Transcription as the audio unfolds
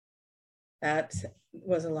that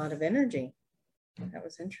was a lot of energy. That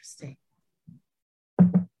was interesting.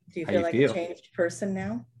 Do you How feel you like a feel? changed person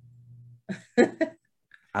now?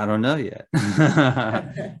 I don't know yet.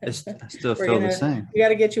 I still We're feel the gonna same. we got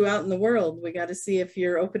to get you out in the world. We got to see if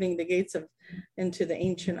you're opening the gates of into the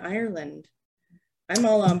ancient Ireland. I'm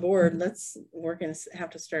all on board. We're gonna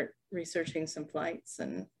have to start researching some flights,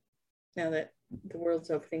 and now that the world's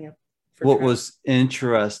opening up for What travel. was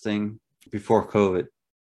interesting before COVID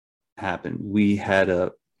happened, we had uh,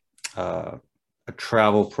 a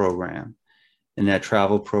travel program. In that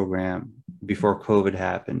travel program, before COVID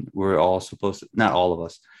happened, we're all supposed to, not all of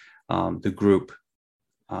us, the group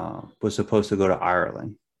was supposed to go to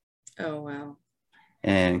Ireland. Oh wow.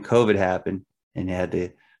 And COVID happened, and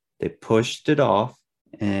they pushed it off,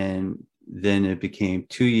 and then it became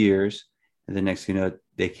 2 years, and the next thing you know,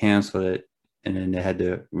 they canceled it, and then they had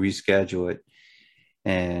to reschedule it.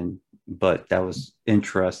 And but that was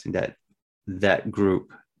interesting that that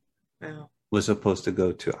group Wow. was supposed to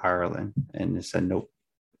go to Ireland, and they said nope.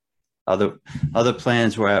 Other other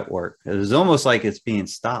plans were at work. It was almost like it's being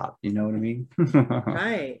stopped. You know what I mean?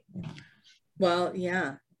 Right. Well,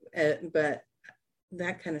 yeah, but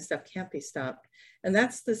that kind of stuff can't be stopped. And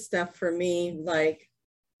that's the stuff for me, like,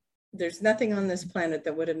 there's nothing on this planet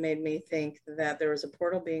that would have made me think that there was a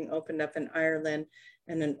portal being opened up in Ireland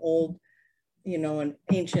and an old, an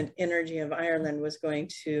ancient energy of Ireland was going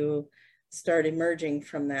to start emerging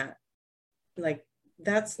from that. Like,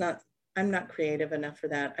 that's not, I'm not creative enough for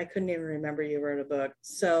that. I couldn't even remember you wrote a book.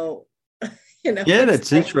 So, Yeah, it's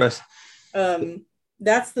that's like, interesting. um,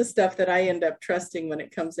 that's the stuff that I end up trusting when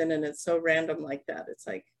it comes in and it's so random like that. It's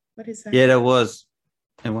like, what is Yeah, that? that was.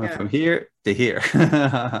 It went Yeah. from here to here.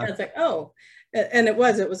 And it's like, oh, and it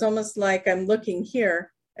was almost like I'm looking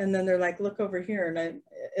here, and then they're like, look over here,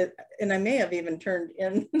 and I may have even turned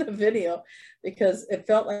in the video because it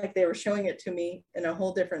felt like they were showing it to me in a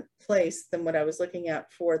whole different place than what I was looking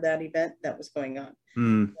at for that event that was going on.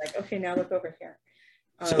 Hmm. Like, okay, now look over here.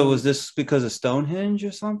 So was this because of Stonehenge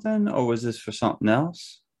or something, or was this for something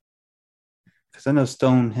else? Because I know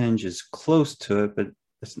Stonehenge is close to it, but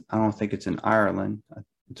I don't think it's in Ireland.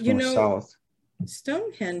 It's you more know, south.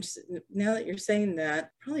 Stonehenge, now that you're saying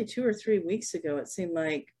that, probably 2 or 3 weeks ago, it seemed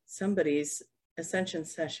like somebody's ascension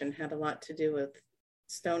session had a lot to do with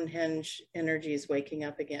Stonehenge energies waking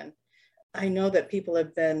up again. I know that people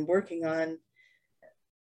have been working on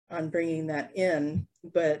bringing that in,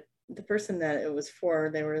 but the person that it was for,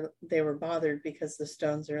 they were bothered because the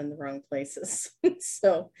stones are in the wrong places.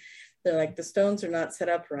 So they're like, the stones are not set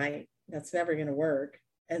up right. That's never going to work.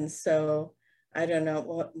 And so I don't know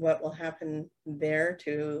what will happen there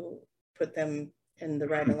to put them in the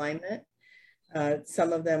right alignment.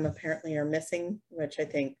 Some of them apparently are missing, which I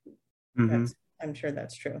think Mm-hmm. I'm sure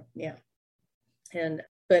that's true. Yeah. And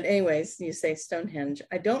but anyways, you say Stonehenge.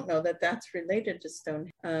 I don't know that that's related to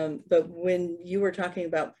Stonehenge. But when you were talking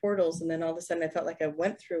about portals, and then all of a sudden I felt like I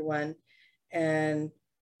went through one, and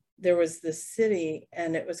there was this city,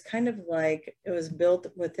 and it was kind of like it was built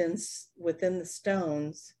within the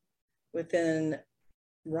stones, within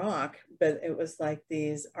rock, but it was like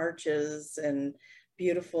these arches and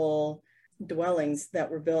beautiful dwellings that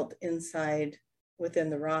were built inside within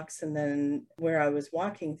the rocks. And then where I was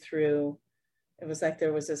walking through, it was like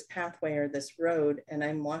there was this pathway or this road, and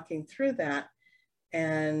I'm walking through that,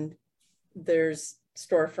 and there's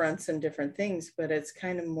storefronts and different things, but it's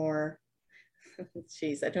kind of more,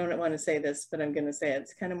 geez, I don't want to say this, but I'm going to say it.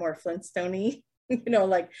 It's kind of more Flintstone-y,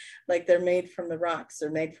 like they're made from the rocks, they're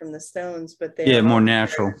made from the stones, but Yeah, they're more all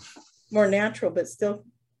natural. more natural, but still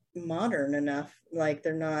modern enough. Like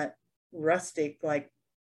they're not rustic, like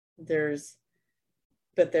there's,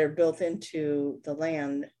 but they're built into the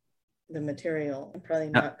land, the material. I'm probably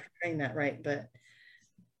Yeah, not portraying that right, but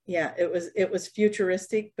yeah, it was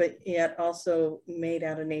futuristic, but yet also made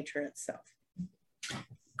out of nature itself.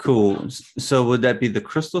 cool. So would that be the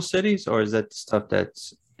Crystal Cities, or is that the stuff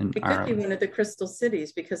that's in It could be Ireland one of the crystal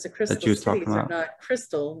cities because the that crystal you was talking cities are about? not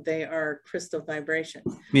crystal, they are crystal vibration.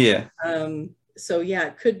 Yeah. So yeah,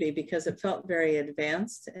 it could be because it felt very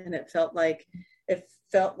advanced, and it felt like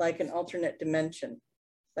an alternate dimension.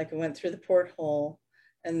 Like it went through the porthole,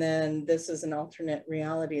 and then this is an alternate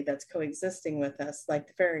reality that's coexisting with us, like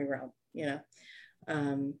the fairy realm.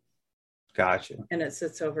 Um, Gotcha. and it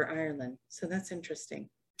sits over Ireland. So that's interesting.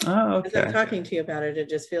 Oh, As I'm okay. talking to you about it, it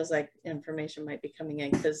just feels like information might be coming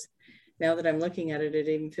in, because now that I'm looking at it, it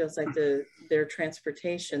even feels like their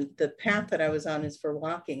transportation, the path that I was on is for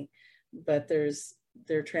walking, but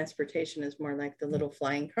their transportation is more like the little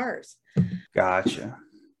flying cars. Gotcha.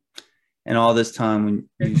 And all this time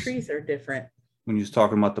Their trees are different. when you was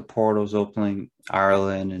talking about the portals opening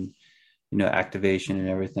Ireland and activation and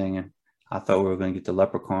everything. And I thought we were going to get the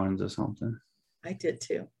leprechauns or something. I did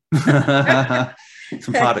too.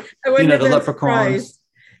 Some product, I wouldn't have the been leprechauns. surprised.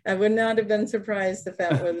 I would not have been surprised if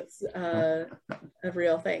that was a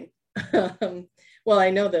real thing. Well, I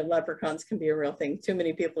know that leprechauns can be a real thing. Too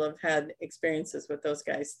many people have had experiences with those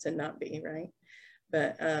guys to not be, right?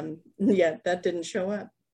 But yeah, that didn't show up.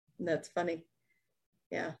 That's funny.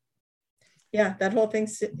 Yeah. Yeah, that whole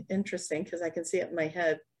thing's interesting because I can see it in my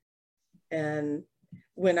head. And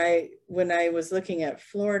when I was looking at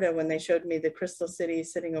Florida, when they showed me the Crystal City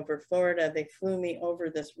sitting over Florida, they flew me over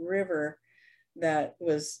this river that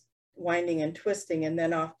was winding and twisting. And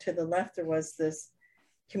then off to the left, there was this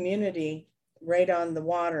community right on the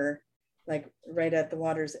water, like right at the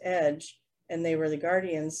water's edge. And they were the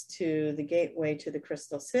guardians to the gateway to the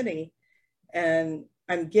Crystal City. And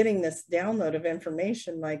I'm getting this download of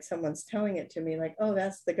information, like someone's telling it to me, like, oh,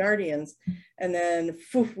 that's the guardians. And then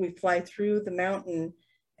poof, we fly through the mountain,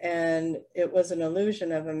 and it was an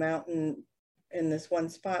illusion of a mountain in this one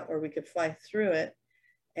spot where we could fly through it.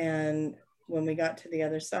 And when we got to the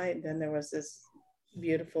other side, then there was this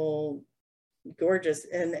beautiful, gorgeous,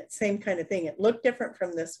 and same kind of thing. It looked different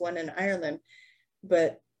from this one in Ireland,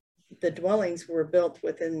 but the dwellings were built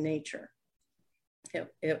within nature.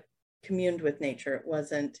 It communed with nature. It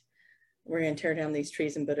wasn't, we're going to tear down these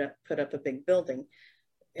trees and put up a big building.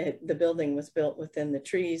 The building was built within the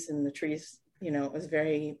trees, and the trees, it was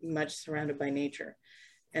very much surrounded by nature.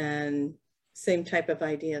 And same type of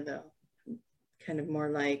idea though, kind of more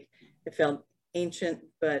like it felt ancient,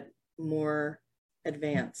 but more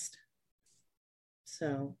advanced.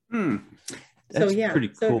 So, yeah, pretty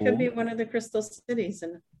cool. So it could be one of the crystal cities,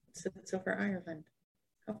 and it's over Ireland.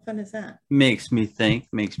 How fun is that? Makes me think,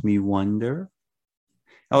 makes me wonder.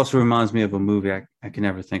 It also reminds me of a movie. I can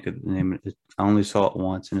never think of the name of it. I only saw it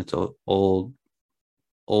once, and it's an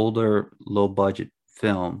older, low budget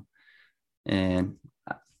film. And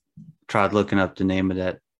I tried looking up the name of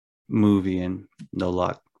that movie and no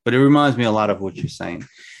luck. But it reminds me a lot of what you're saying.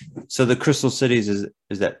 So the Crystal Cities, is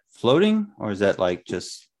that floating, or is that like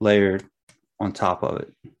just layered on top of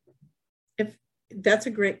it? That's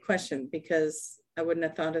a great question, because I wouldn't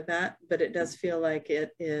have thought of that, but it does feel like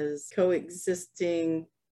it is coexisting,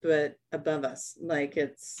 but above us. Like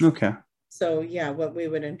it's okay. So yeah, what we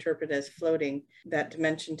would interpret as floating, that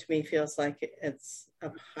dimension to me feels like it's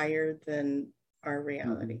up higher than our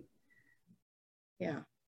reality. Yeah.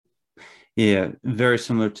 Yeah, very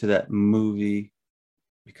similar to that movie,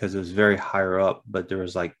 because it was very higher up, but there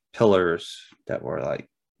was like pillars that were like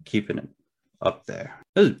keeping it up there.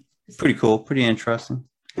 It was pretty cool, pretty interesting.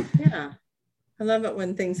 Yeah. I love it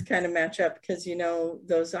when things kind of match up, because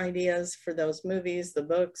those ideas for those movies, the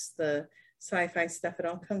books, the sci-fi stuff, it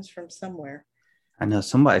all comes from somewhere. I know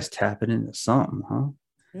somebody's tapping into something, huh?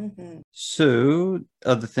 Mm-hmm. So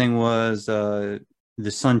other thing was the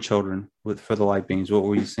Sun Children for the light beams. What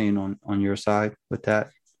were you seeing on your side with that?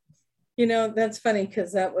 That's funny,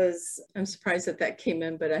 because I'm surprised that came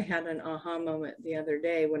in, but I had an aha moment the other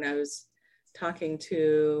day when I was talking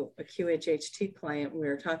to a QHHT client. We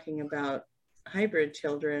were talking about hybrid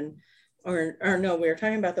children, or no, we were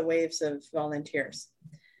talking about the waves of volunteers.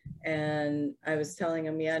 And I was telling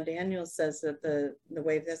him, yeah, Daniel says that the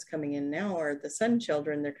wave that's coming in now are the Sun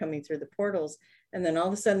Children. They're coming through the portals. And then all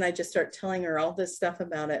of a sudden I just start telling her all this stuff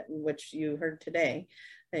about it, which you heard today.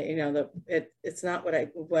 It's not what I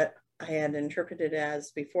had interpreted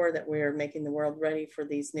as before, that we're making the world ready for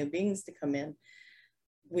these new beings to come in.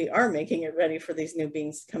 We are making it ready for these new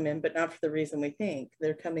beings to come in, but not for the reason we think.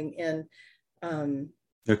 They're coming in.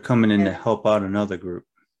 They're coming in to help out another group.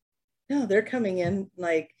 No, they're coming in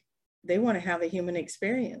like they want to have a human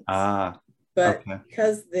experience. But okay.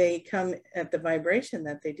 Because they come at the vibration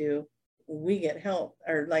that they do, we get help,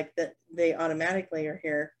 or like that they automatically are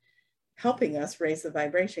here helping us raise the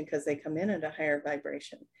vibration, because they come in at a higher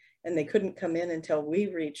vibration, and they couldn't come in until we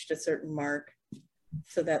reached a certain mark,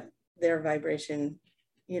 so that their vibration,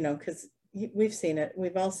 because we've seen it,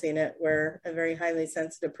 we've all seen it, where a very highly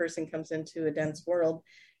sensitive person comes into a dense world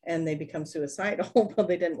and they become suicidal. Well,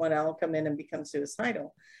 they didn't want to all come in and become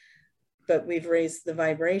suicidal, but we've raised the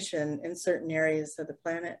vibration in certain areas of the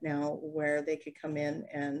planet now where they could come in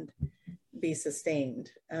and be sustained.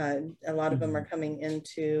 A lot of them are coming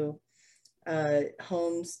into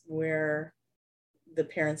homes where the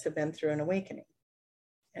parents have been through an awakening,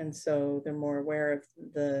 and so they're more aware of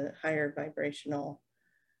the higher vibrational,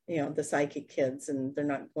 the psychic kids, and they're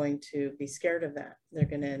not going to be scared of that. They're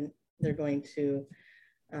going to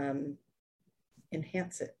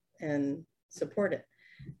enhance it and support it.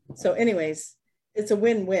 So anyways, it's a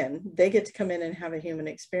win-win. They get to come in and have a human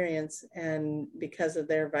experience, and because of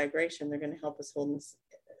their vibration, they're going to help us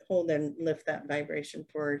hold and lift that vibration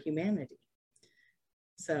for humanity.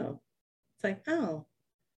 So it's like, oh,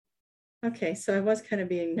 okay. So I was kind of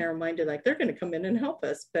being narrow-minded, like they're going to come in and help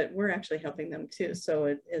us, but we're actually helping them too.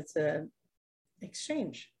 So it's a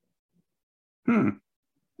exchange.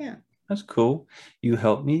 Yeah, that's cool. You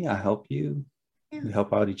help me, I help you. Yeah. We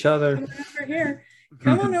help out each other. Come on over here.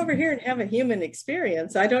 Come on over here and have a human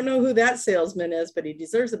experience. I don't know who that salesman is, but he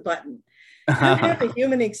deserves a button. Come have a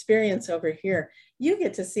human experience over here. You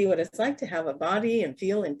get to see what it's like to have a body and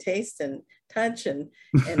feel and taste and touch and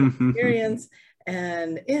experience.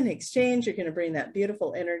 And in exchange, you're going to bring that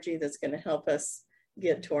beautiful energy that's going to help us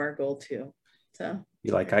get to our goal too. So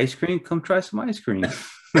you like ice cream? Come try some ice cream.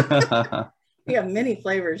 We have many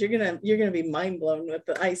flavors. You're gonna be mind blown with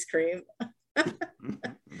the ice cream.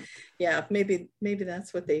 Yeah, maybe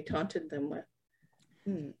that's what they taunted them with.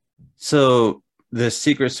 So the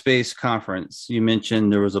Secret Space Conference, you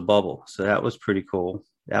mentioned there was a bubble, so that was pretty cool.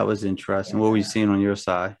 That was interesting. Yeah. What were you seeing on your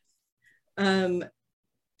side?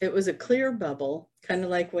 It was a clear bubble, kind of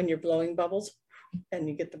like when you're blowing bubbles and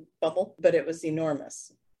you get the bubble, but it was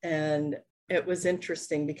enormous, and it was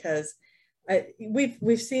interesting because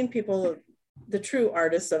we've seen people, the true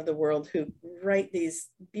artists of the world, who write these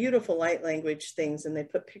beautiful light language things and they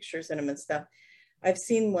put pictures in them and stuff. I've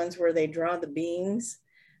seen ones where they draw the beings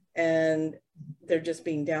and they're just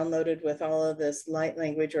being downloaded with all of this light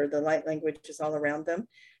language, or the light language is all around them.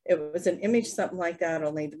 It was an image, something like that,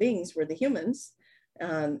 only the beings were the humans.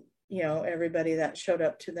 Everybody that showed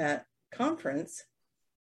up to that conference.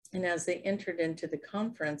 And as they entered into the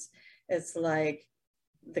conference, it's like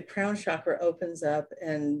the crown chakra opens up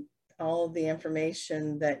and all the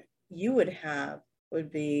information that you would have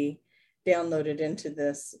would be downloaded into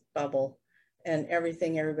this bubble, and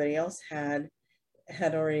everything everybody else had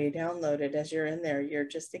already downloaded. As you're in there, you're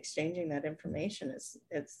just exchanging that information.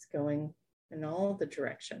 It's going in all the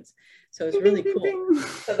directions. So it's really cool.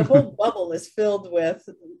 So the whole bubble is filled with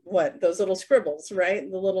those little scribbles, right?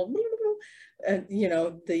 The little,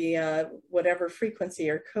 whatever frequency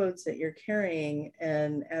or codes that you're carrying.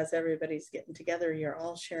 And as everybody's getting together, you're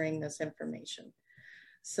all sharing this information.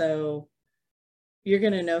 So you're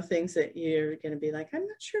going to know things that you're going to be like, I'm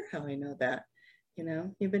not sure how I know that.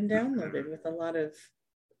 You've been downloaded with a lot of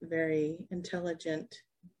very intelligent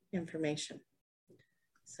information.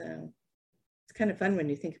 So it's kind of fun when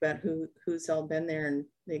you think about who's all been there and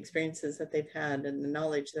the experiences that they've had and the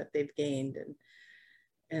knowledge that they've gained,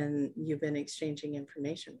 and you've been exchanging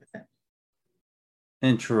information with them.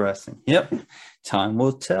 Interesting. Yep. Time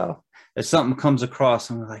will tell. If something comes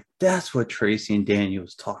across and we're like, that's what Tracy and Daniel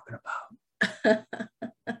was talking about.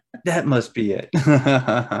 That must be it. You're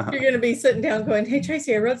going to be sitting down going, hey,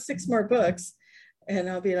 Tracy, I wrote 6 more books. And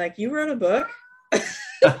I'll be like, you wrote a book?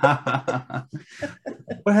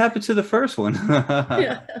 What happened to the first one?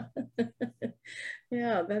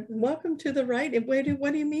 Yeah. Welcome to the writing. What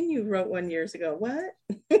do you mean you wrote 1 years ago? What?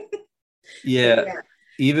 Yeah.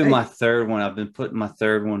 Even my third one, I've been putting my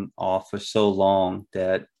third one off for so long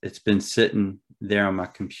that it's been sitting there on my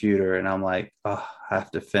computer, and I'm like, oh, I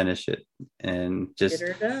have to finish it and just get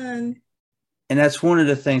her done. And that's one of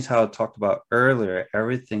the things how I talked about earlier.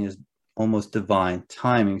 Everything is almost divine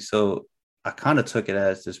timing. So I kind of took it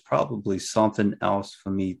as there's probably something else for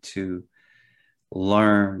me to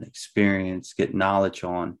learn, experience, get knowledge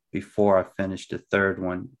on before I finish the third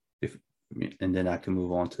one, and then I can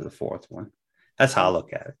move on to the fourth one. That's how I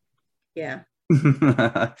look at it. Yeah.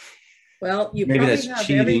 Well, you probably have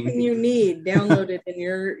everything you need downloaded in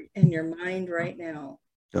your mind right now.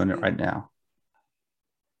 Doing it right now.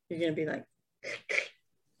 You're going to be like,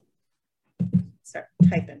 start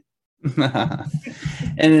typing.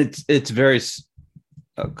 And it's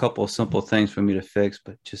a couple of simple things for me to fix,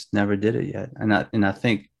 but just never did it yet. And I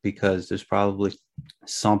think because there's probably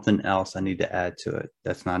something else I need to add to it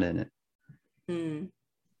that's not in it.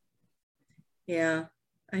 Yeah,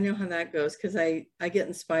 I know how that goes, because I get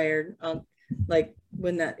inspired. Like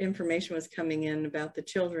when that information was coming in about the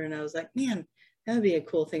children, I was like, man, that'd be a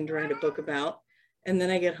cool thing to write a book about. And then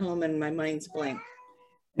I get home and my mind's blank.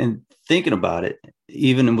 And thinking about it,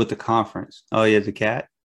 even with the conference, oh yeah, the cat.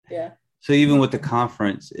 Yeah. So even with the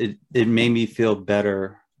conference, it made me feel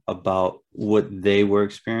better about what they were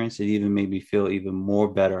experiencing. It even made me feel even more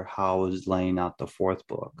better how I was laying out the fourth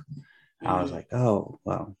book. I was like, oh,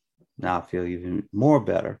 well, now I feel even more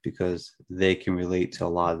better because they can relate to a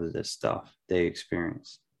lot of this stuff they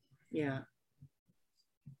experience. Yeah.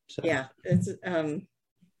 So. Yeah. It's,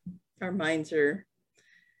 our minds are,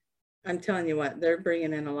 I'm telling you what, they're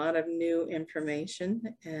bringing in a lot of new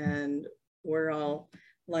information, and we're all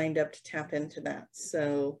lined up to tap into that.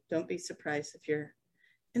 So don't be surprised if you're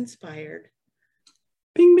inspired.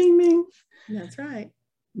 Bing, bing, bing. That's right.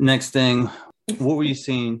 Next thing, what were you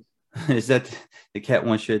seeing? Is that the cat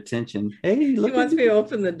wants your attention? Hey, look. He wants me to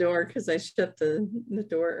open the door because I shut the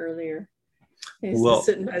door earlier. He's just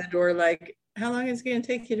sitting by the door like, how long is it going to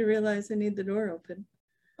take you to realize I need the door open?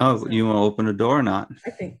 Oh, so, you want to open the door or not? I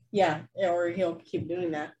think, yeah, or he'll keep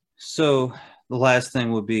doing that. So the last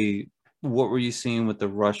thing would be, what were you seeing with the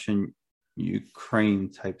Russian Ukraine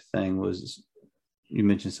type thing? Was, you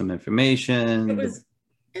mentioned some information, it was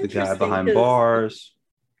the guy behind bars.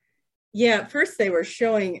 Yeah, at first they were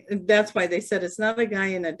showing, that's why they said it's not a guy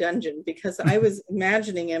in a dungeon, because I was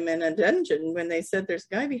imagining him in a dungeon when they said there's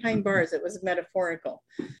a guy behind bars. It was metaphorical.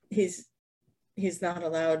 He's not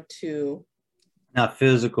allowed to. Not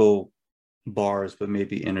physical bars, but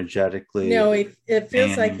maybe energetically. No, it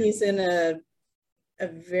feels like he's in a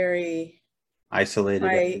very isolated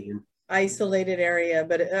area,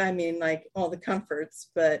 but I mean, like all the comforts,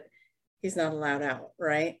 but he's not allowed out,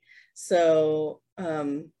 right? So,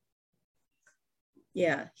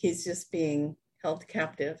 yeah, he's just being held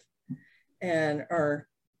captive and are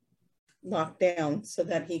locked down so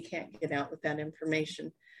that he can't get out with that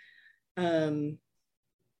information.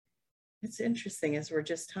 It's interesting, as we're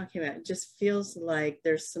just talking about, it just feels like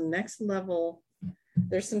there's some next level,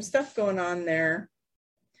 there's some stuff going on there.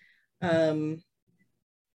 Well,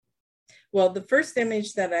 the first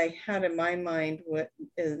image that I had in my mind,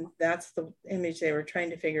 and that's the image they were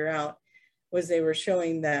trying to figure out, was they were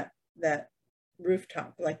showing that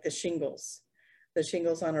rooftop, like the shingles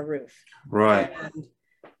on a roof. Right.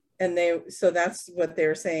 And so that's what they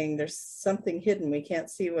were saying. There's something hidden. We can't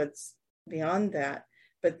see what's beyond that.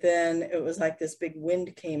 But then it was like this big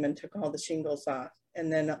wind came and took all the shingles off.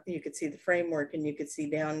 And then you could see the framework, and you could see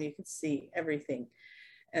down, you could see everything.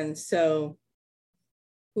 And so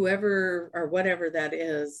whoever or whatever that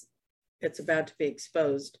is, it's about to be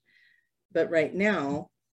exposed. But right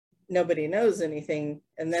now, nobody knows anything.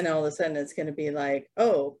 And then all of a sudden it's going to be like,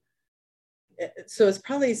 oh, so it's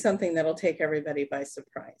probably something that'll take everybody by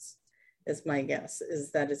surprise, is my guess,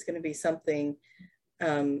 is that it's going to be something,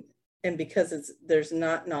 and because there's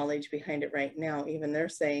not knowledge behind it right now, even they're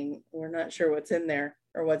saying, we're not sure what's in there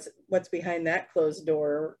or what's behind that closed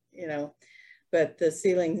door, you know, but the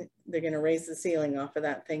ceiling, they're going to raise the ceiling off of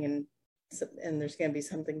that thing, and there's going to be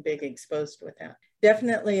something big exposed with that.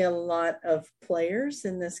 Definitely a lot of players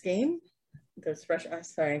in this game. There's fresh,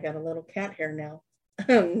 sorry, I got a little cat hair now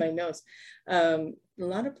on my nose. A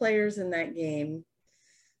lot of players in that game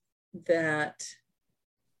that,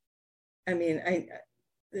 I mean,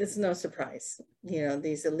 it's no surprise, you know,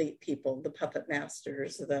 these elite people, the puppet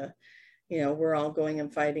masters, we're all going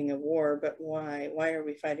and fighting a war, but why are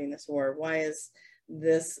we fighting this war? Why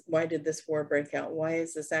did this war break out? Why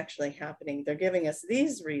is this actually happening? They're giving us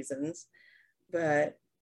these reasons, but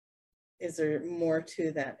is there more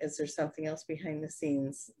to that? Is there something else behind the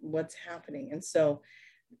scenes? What's happening? And so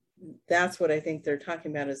that's what I think they're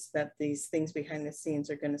talking about, is that these things behind the scenes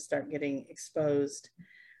are going to start getting exposed.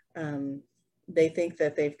 They think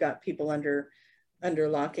that they've got people under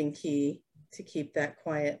lock and key to keep that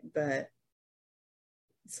quiet, but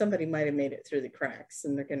somebody might have made it through the cracks,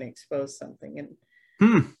 and they're going to expose something.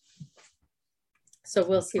 And so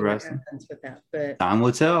we'll see what happens with that. But time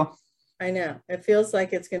will tell. I know. It feels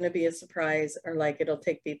like it's going to be a surprise, or like it'll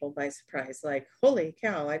take people by surprise. Like, holy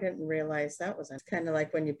cow, I didn't realize that was. It's kind of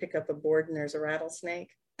like when you pick up a board and there's a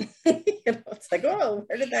rattlesnake. It's like, oh,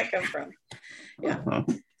 where did that come from? Yeah.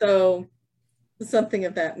 So something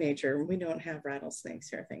of that nature. We don't have rattlesnakes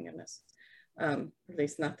here, thank goodness. At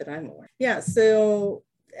least not that I'm aware. Yeah, so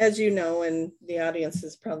as you know, and the audience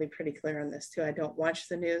is probably pretty clear on this too, I don't watch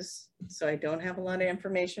the news, so I don't have a lot of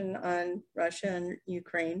information on Russia and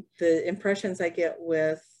Ukraine. The impressions I get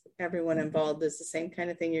with everyone involved is the same kind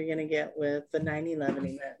of thing you're going to get with the 9/11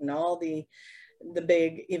 event and all the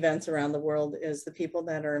big events around the world, is the people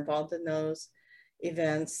that are involved in those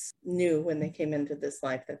events knew when they came into this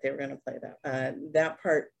life that they were going to play that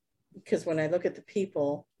part. Because when I look at the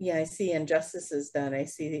people, yeah, I see injustices done, I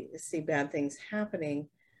see bad things happening,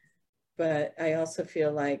 but I also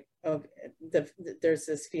feel like, oh, there's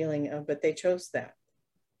this feeling of, but they chose that.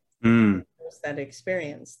 They chose that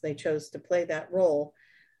experience. They chose to play that role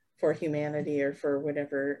for humanity or for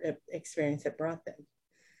whatever experience it brought them.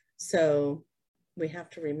 So we have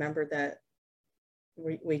to remember that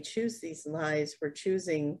we choose these lives, we're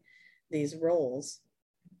choosing these roles,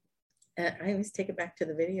 I always take it back to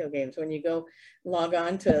the video games. When you go log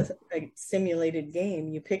on to a simulated game,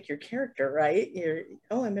 you pick your character, right?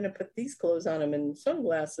 Oh, I'm going to put these clothes on him and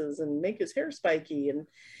sunglasses and make his hair spiky, and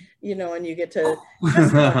and you get to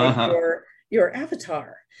customize your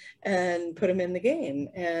avatar and put him in the game.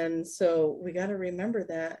 And so we got to remember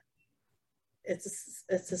that it's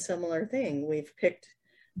a similar thing. We've picked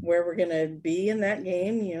where we're going to be in that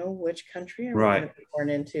game, which country are we going to be born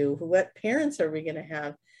into, what parents are we going to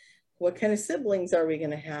have, what kind of siblings are we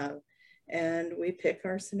going to have, and we pick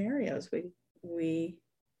our scenarios. We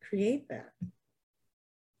create that.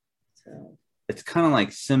 So it's kind of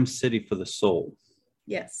like Sim City for the soul.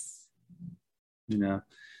 Yes.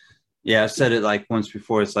 Yeah, I've said it like once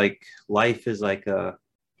before. It's like life is like a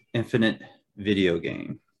infinite video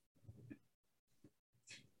game,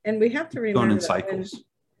 and we have to remember going in that cycles.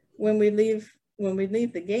 When we leave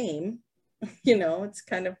the game, it's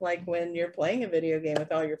kind of like when you're playing a video game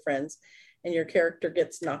with all your friends and your character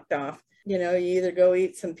gets knocked off. You either go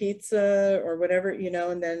eat some pizza or whatever,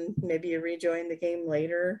 and then maybe you rejoin the game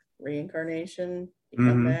later, reincarnation, you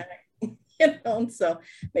come back, and so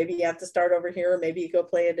maybe you have to start over here, or maybe you go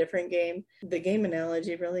play a different game. The game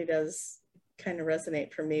analogy really does kind of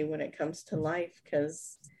resonate for me when it comes to life,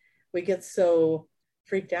 because we get so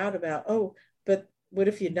freaked out about, oh, but what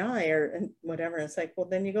if you die or whatever? It's like, well,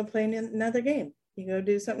 then you go play another game. You go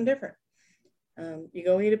do something different. You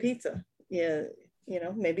go eat a pizza. Yeah,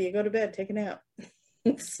 maybe you go to bed, take a nap.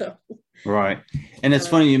 So right. And it's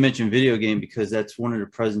funny you mentioned video game, because that's one of the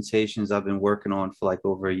presentations I've been working on for like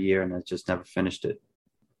over a year, and I just never finished it.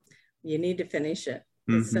 You need to finish it.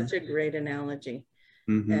 It's such a great analogy.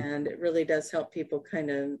 And it really does help people kind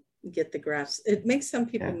of get the grasp. It makes some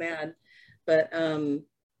people mad, but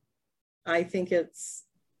I think it's,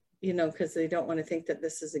 because they don't want to think that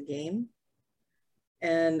this is a game.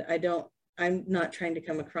 And I'm not trying to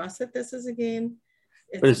come across that this is a game.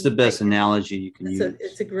 But it's the best analogy you can use.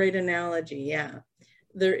 It's a great analogy. Yeah.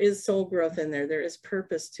 There is soul growth in there. There is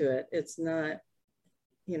purpose to it. It's not,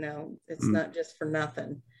 it's not just for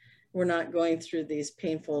nothing. We're not going through these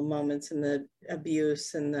painful moments and the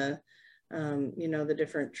abuse and the, the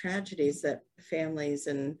different tragedies that families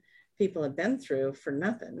and people have been through for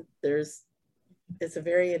nothing. It's a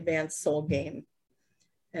very advanced soul game,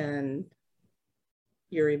 and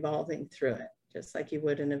you're evolving through it. Just like you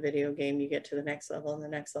would in a video game, you get to the next level and the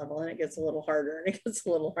next level, and it gets a little harder and it gets a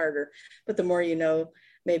little harder. But the more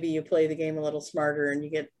maybe you play the game a little smarter, and you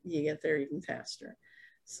get there even faster.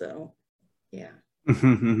 So, yeah.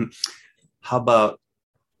 How about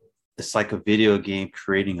it's like a video game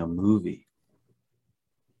creating a movie?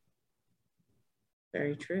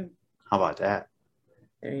 Very true. How about that?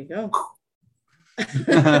 There you go.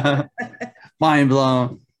 Mind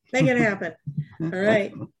blown. Make it happen. All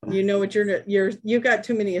right. What you've got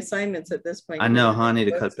too many assignments at this point. I know, huh? I need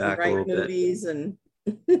to cut back a little movies bit. And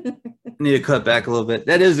I need to cut back a little bit.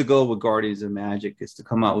 That is the goal with Guardians of Magic, is to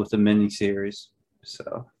come out with a mini series.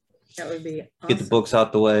 So that would be awesome. Get the books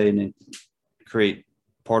out the way, and then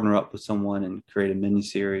partner up with someone and create a mini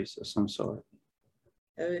series of some sort.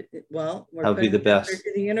 Well, we're that would be the best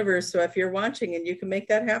to the universe. So if you're watching and you can make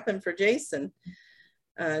that happen for Jason,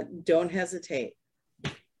 don't hesitate.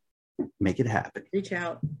 Make it happen. Reach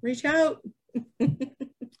out.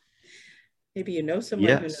 Maybe you know someone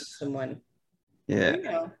who knows someone.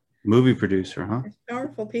 Yeah. Movie producer, huh? There's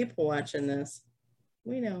powerful people watching this.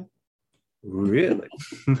 We know. Really?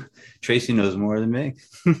 Tracy knows more than me.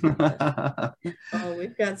 Oh,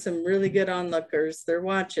 we've got some really good onlookers. They're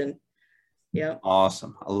watching. Yeah.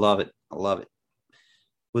 Awesome. I love it.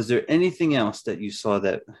 Was there anything else that you saw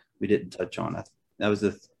that we didn't touch on? That was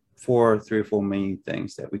the 3 or 4 main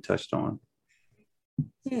things that we touched on.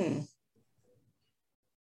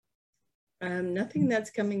 Nothing that's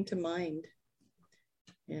coming to mind.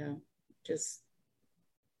 Yeah. Just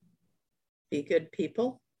be good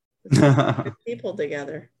people. Good people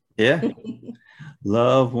together. Yeah.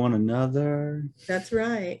 Love one another. That's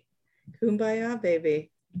right. Kumbaya,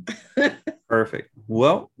 baby. Perfect.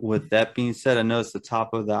 Well, with that being said, I know it's the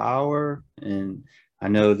top of the hour, and I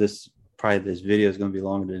know this video is going to be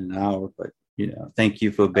longer than an hour, but thank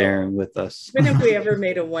you for bearing with us. When have we ever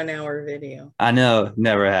made a 1 hour video? I know,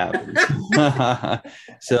 never happens.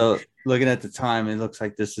 So looking at the time, it looks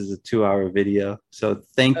like this is a 2-hour video. So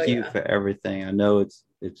thank you for everything. I know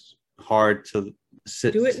it's hard to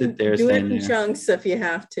sit there. Do it in chunks if you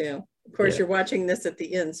have to. Of course, you're watching this at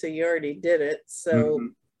the end, so you already did it. So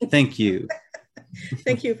thank you.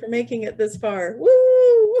 Thank you for making it this far.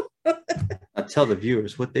 Woo! I tell the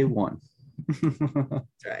viewers what they want.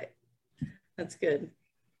 That's right. That's good.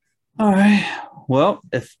 All right. Well,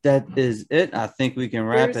 if that is it, I think we can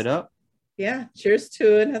wrap it up. Yeah. Cheers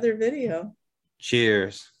to another video.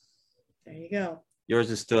 Cheers. There you go. Yours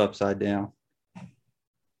is still upside down.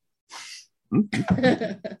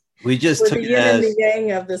 We just took the it yin and as the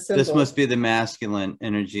yang of the symbol. This must be the masculine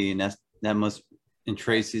energy, and that must, and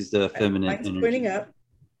Tracy's the feminine Mine's energy. pointing up.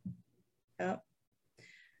 Yep.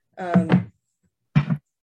 And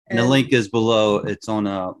the link is below. It's on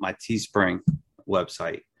my Teespring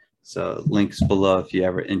website. So links below if you're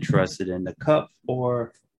ever interested in the cup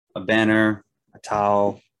or a banner, a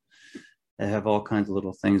towel. They have all kinds of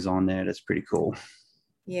little things on there. That's pretty cool.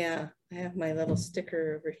 Yeah, I have my little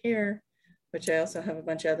sticker over here, which I also have a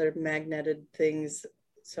bunch of other magneted things,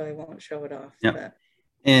 so I won't show it off. Yep. But.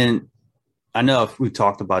 And I know if we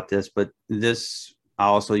talked about this, but this, I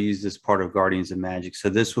also use this part of Guardians of Magic. So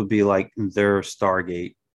this would be like their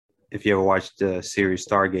Stargate. If you ever watched the series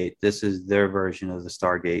Stargate, this is their version of the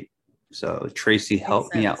Stargate. So Tracy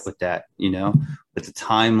helped me out with that, with the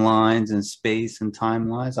timelines and space and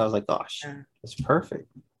timelines. I was like, gosh, that's perfect.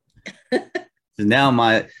 So now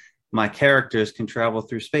my characters can travel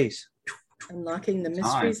through space. Unlocking the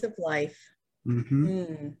mysteries of life. Mm-hmm.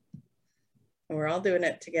 And we're all doing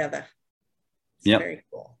it together. It's very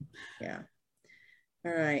cool. Yeah.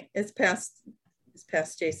 All right. It's past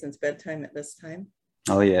Jason's bedtime at this time.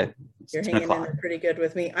 Oh yeah. You're hanging in there pretty good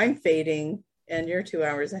with me. I'm fading and you're 2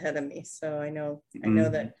 hours ahead of me. So I know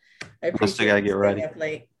that I appreciate still gotta get ready. Up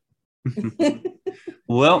late.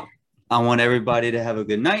 Well, I want everybody to have a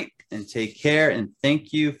good night and take care, and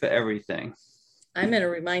thank you for everything. I'm going to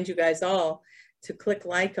remind you guys all to click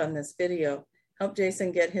like on this video. Help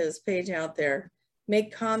Jason get his page out there.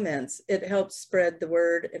 Make comments. It helps spread the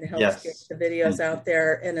word. It helps get the videos out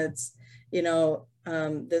there. And it's,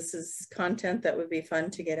 this is content that would be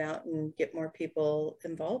fun to get out and get more people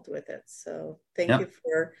involved with it. So thank you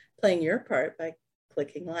for playing your part by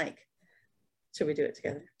clicking like. Should we do it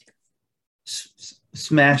together?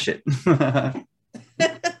 Smash it.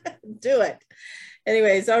 Do it.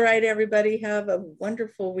 Anyways, all right, everybody, have a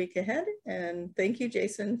wonderful week ahead. And thank you,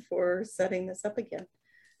 Jason, for setting this up again.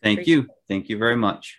 Thank you. Thank you very much.